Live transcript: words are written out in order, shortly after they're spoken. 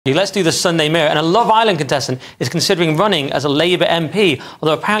Let's do the Sunday Mirror. And a Love Island contestant is considering running as a Labour MP,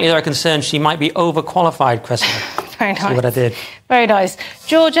 although apparently there are concerns she might be overqualified, Cressida. Very nice. See what I did. Very nice.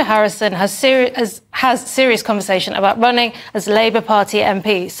 Georgia Harrison has serious conversation about running as Labour Party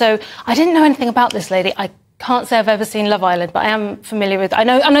MP. So I didn't know anything about this lady. I can't say I've ever seen Love Island, but I am familiar with... I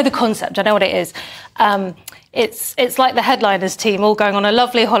know the concept. I know what it is. It's like the headliners team all going on a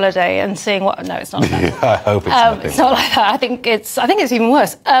lovely holiday and seeing what... No, it's not like that. Yeah, I hope it's not. It's not like that. I think it's even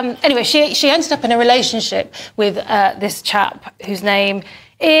worse. Anyway, she ended up in a relationship with this chap whose name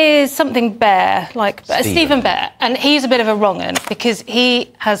is something Bear, like Stephen Bear, and he's a bit of a wrong-un because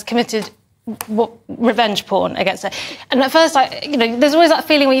he has committed revenge porn against her. And at first, there's always that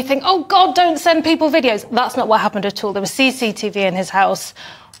feeling where you think, oh, God, don't send people videos. That's not what happened at all. There was CCTV in his house.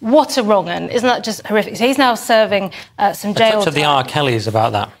 What a wrong-un. Isn't that just horrific? So he's now serving some jail time. A touch of the R. Kellys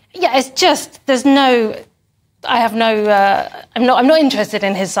about that. Yeah, it's just, there's no... I'm not interested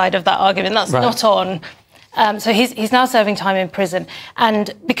in his side of that argument. That's right. Not on. So he's now serving time in prison.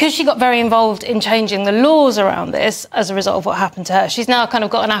 And because she got very involved in changing the laws around this as a result of what happened to her, she's now kind of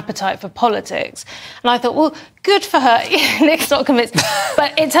got an appetite for politics. And I thought, well, good for her. Nick's not convinced.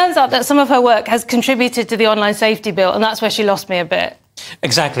 But it turns out that some of her work has contributed to the online safety bill, and that's where she lost me a bit.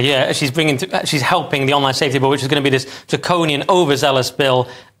 Exactly, yeah. She's helping the online safety bill, which is going to be this draconian, overzealous bill,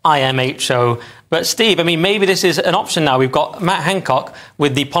 IMHO. But, Steve, I mean, maybe this is an option now. We've got Matt Hancock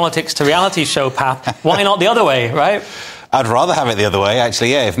with the politics to reality show path. Why not the other way, right? I'd rather have it the other way,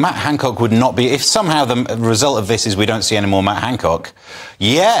 actually, yeah. If Matt Hancock would not be... If somehow the result of this is we don't see any more Matt Hancock,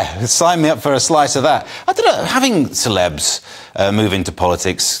 yeah, sign me up for a slice of that. I don't know, having celebs move into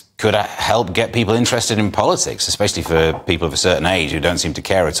politics could help get people interested in politics, especially for people of a certain age who don't seem to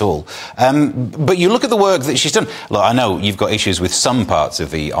care at all. But you look at the work that she's done. Look, I know you've got issues with some parts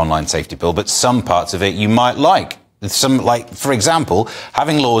of the online safety bill, but some parts of it you might like. For example,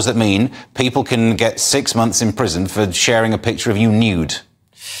 having laws that mean people can get 6 months in prison for sharing a picture of you nude.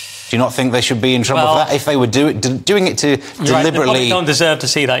 Do you not think they should be in trouble for that? If they were doing it to deliberately... They don't deserve to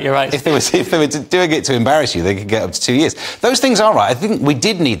see that, you're right. If they were doing it to embarrass you, they could get up to 2 years. Those things are right. I think we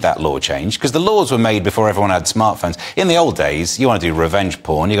did need that law change, because the laws were made before everyone had smartphones. In the old days, you want to do revenge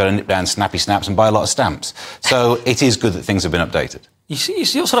porn, you've got to nip down snappy snaps and buy a lot of stamps. So it is good that things have been updated. You're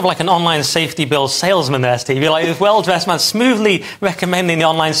sort of like an online safety bill salesman there, Steve. You're like this well-dressed man smoothly recommending the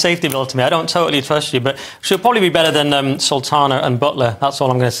online safety bill to me. I don't totally trust you, but she'll probably be better than Sultana and Butler. That's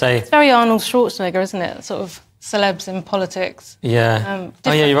all I'm going to say. It's very Arnold Schwarzenegger, isn't it? Sort of celebs in politics. Yeah.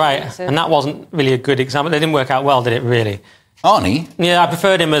 Oh, yeah, you're right. And that wasn't really a good example. They didn't work out well, did it, really? Arnie? Yeah, I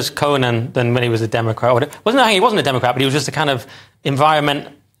preferred him as Conan than when he was a Democrat. He wasn't a Democrat, but he was just a kind of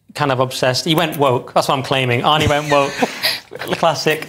environment kind of obsessed. He went woke. That's what I'm claiming. Arnie went woke. Classic.